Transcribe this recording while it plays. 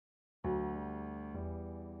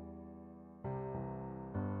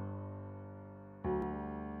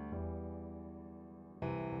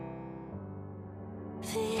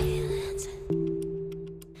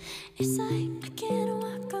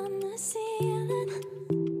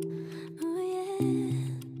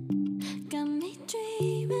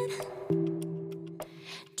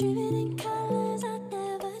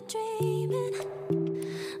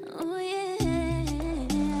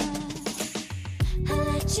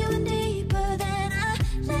you in deeper than I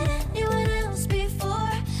let anyone else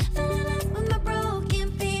before. Fell in love with my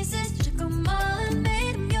broken pieces, took them all and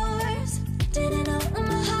made them yours. Didn't know what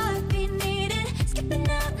my heartbeat needed, skipping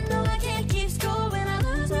out, no I can't keep score. When I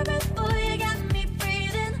lose my breath, boy, you got me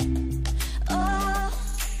breathing. Oh,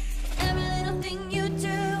 every little thing you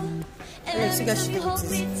do, every time you hold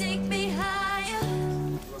me, take me higher,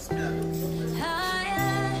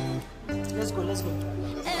 higher. Let's go, let's go.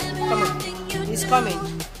 Come on, he's coming.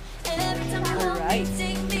 Alright.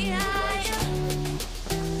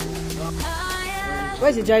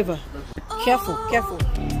 Where's the driver? Careful, careful.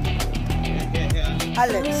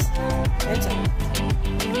 Alex, enter.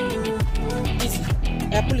 Easy.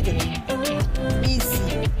 Pull it in. Easy.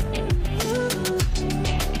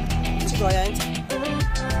 Enter.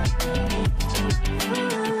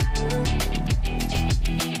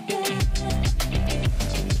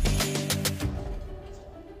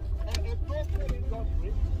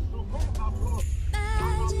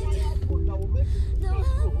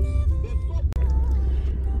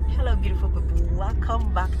 Hello beautiful people,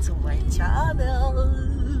 welcome back to my channel.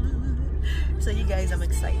 So you guys, I'm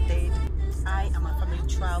excited. I and my family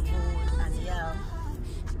traveled, and yeah,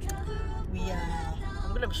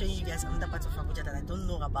 I'm gonna be showing you guys another part of Abuja that I don't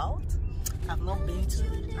know about. I've not been to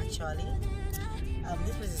actually.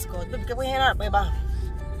 This place is called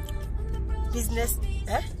business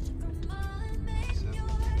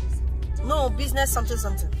no, business something. So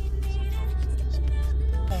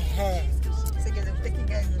guys, I'm taking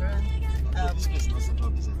guys around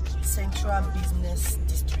Central Business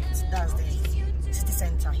District. That's the city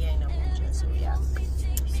center here in Abuja. So yeah,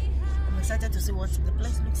 I'm excited to see what the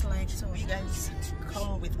place looks like. So you guys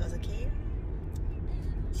come with us, okay?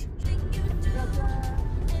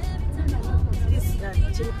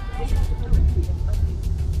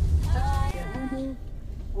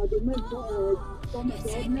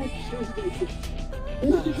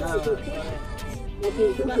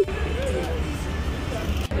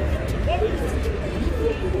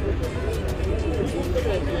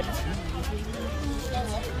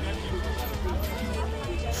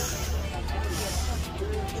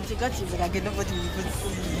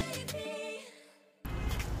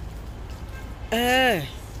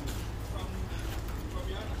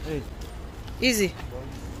 Easy.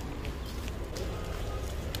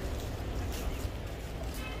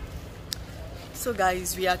 So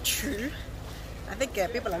guys, we are through. I think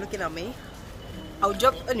people are looking at me. I'll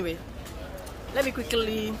drop anyway. Let me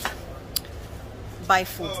quickly buy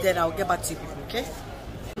food, then I'll get back to you people, okay?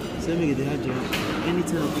 So we get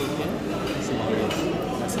anytime, okay?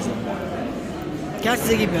 Can't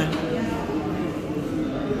say it, man.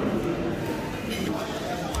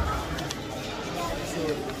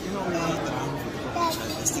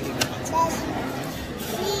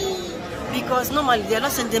 Because normally they are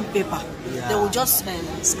not sending paper. Yeah. They will just scan.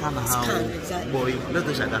 Exactly. Boy, let's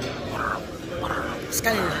do that.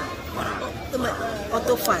 Scanning.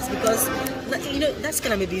 Auto fast, because you know that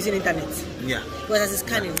scanner may be using internet. Yeah. Because as it's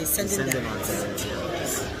scanning, it's sending them out.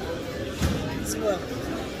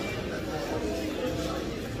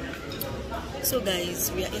 So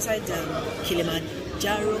guys, we are inside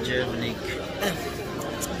Kilimanjaro. Vmake.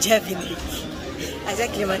 I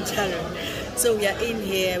said Kilimanjaro. So we are in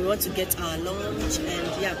here, we want to get our lunch,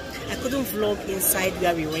 and yeah, I couldn't vlog inside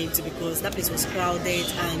where we went to because that place was crowded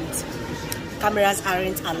and cameras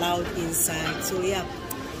aren't allowed inside. So yeah,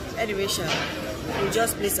 anyway, we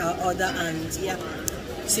just placed our order, and yeah,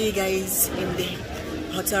 see you guys in the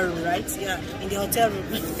hotel room, right? Yeah, in the hotel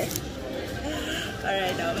room.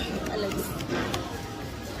 Alright now, Alex,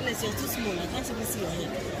 you're too small, I can't even see your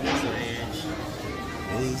head.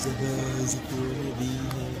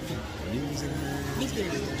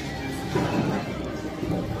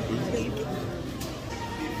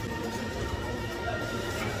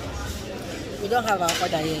 We don't have our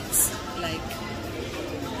order yet. Like,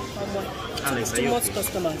 Alex, too much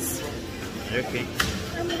customers. Okay.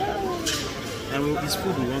 And this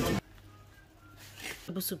food we want to.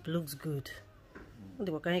 The soup looks good.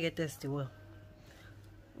 Can you get tasty well?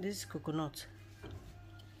 This is coconut.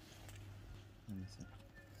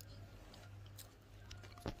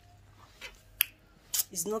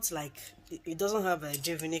 It's not like it doesn't have a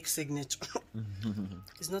Vmake signature.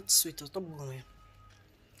 It's not sweet or top going.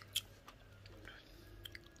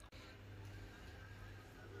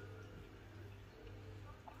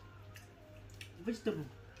 Vegetable.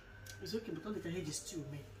 It's okay, but all the head is stew,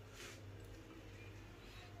 man.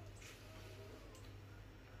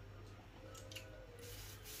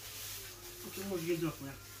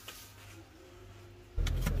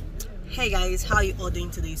 Hey guys, how are you all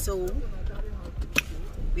doing today? So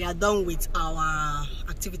we are done with our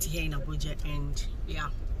activity here in Abuja, and yeah,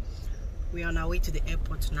 we're on our way to the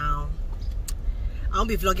airport now. I won't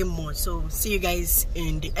be vlogging more, so see you guys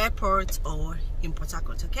in the airport or in Port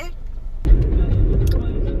Harcourt, okay?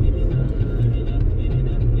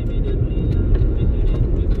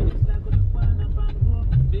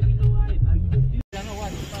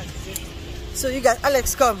 So you guys,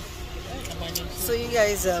 Alex, come. So you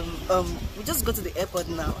guys, we just go to the airport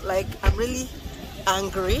now. Like, I'm really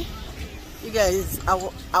angry. You guys, I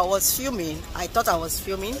was filming. I thought I was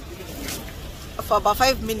filming for about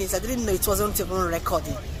 5 minutes. I didn't know it wasn't even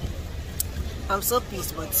recording. I'm so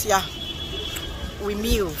pissed, but yeah, we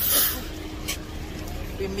move.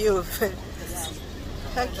 We move.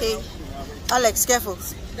 Okay, Alex, careful.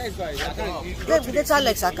 Wait, we get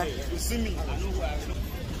Alex.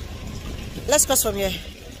 Let's cross from here.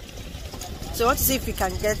 So I want to see if we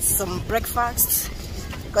can get some breakfast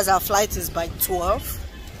because our flight is by 12.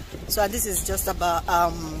 So this is just about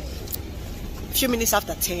a few minutes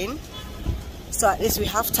after 10. So at least we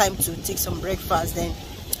have time to take some breakfast, then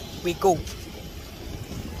we go.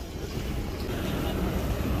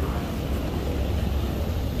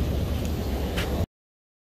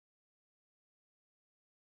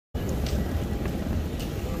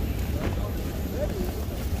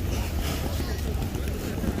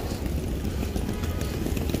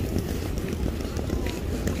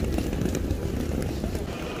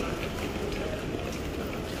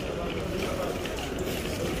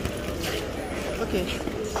 Okay.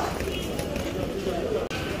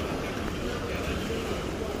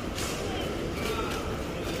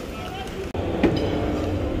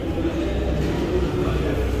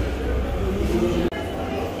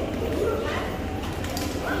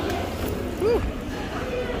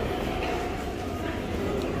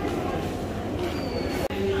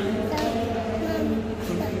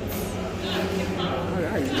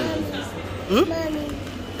 Mommy.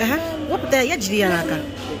 What the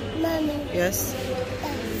Mommy. Yes.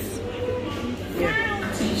 Yeah.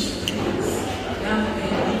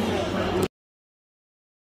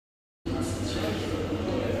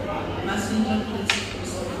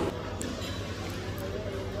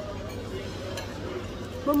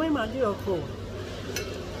 Mama, I'm going to go.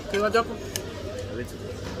 You want to go?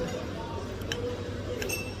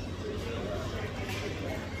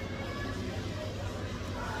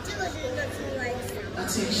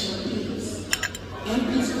 Attention please.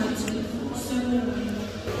 Airplanes waiting for 7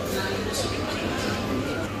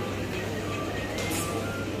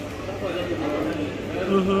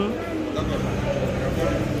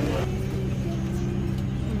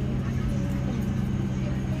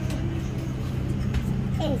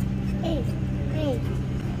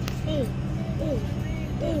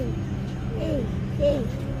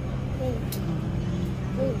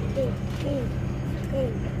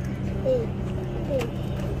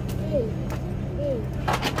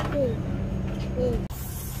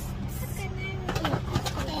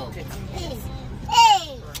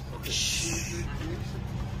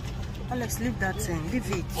 Alex, leave that thing.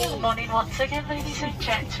 Leave it. Good morning once again, ladies and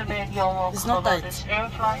gentlemen. You're welcome on this air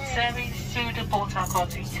flight service to the Port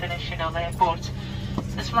Harcourt International Airport.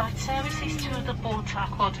 This flight service is to the Port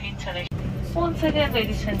Harcourt International. Once again,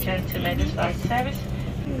 ladies and gentlemen, this flight service.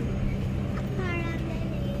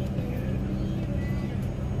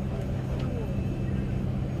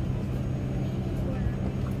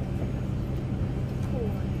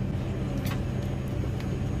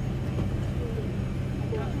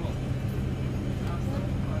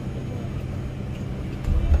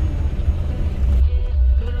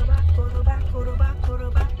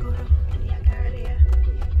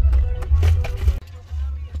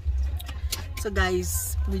 So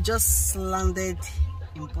guys, we just landed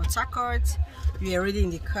in Port Harcourt. We are already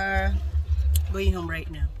in the car going home right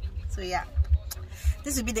now. So yeah,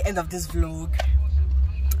 this will be the end of this vlog.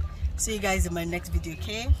 See you guys in my next video,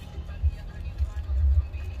 okay?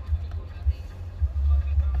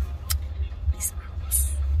 Peace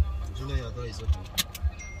out. You know your door is open.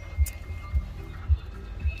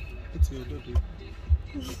 It's your door.